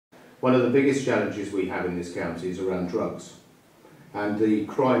One of the biggest challenges we have in this county is around drugs and the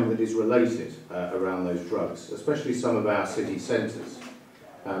crime that is related around those drugs, especially some of our city centres.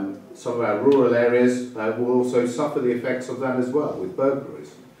 Some of our rural areas will also suffer the effects of that as well, with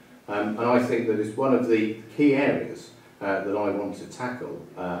burglaries. And I think that it's one of the key areas that I want to tackle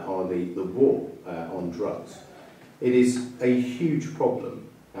are the war on drugs. It is a huge problem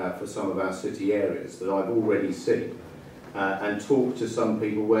for some of our city areas that I've already seen and talked to some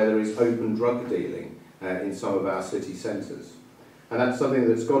people where there is open drug dealing in some of our city centres. And that's something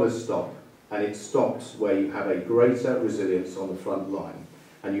that's got to stop, and it stops where you have a greater resilience on the front line.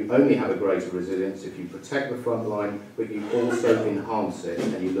 And you only have a greater resilience if you protect the front line, but you also enhance it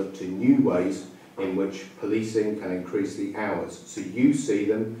and you look to new ways in which policing can increase the hours. So you see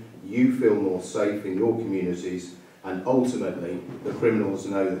them, you feel more safe in your communities, and ultimately the criminals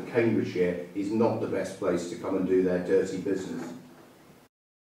know that Cambridgeshire is not the best place to come and do their dirty business.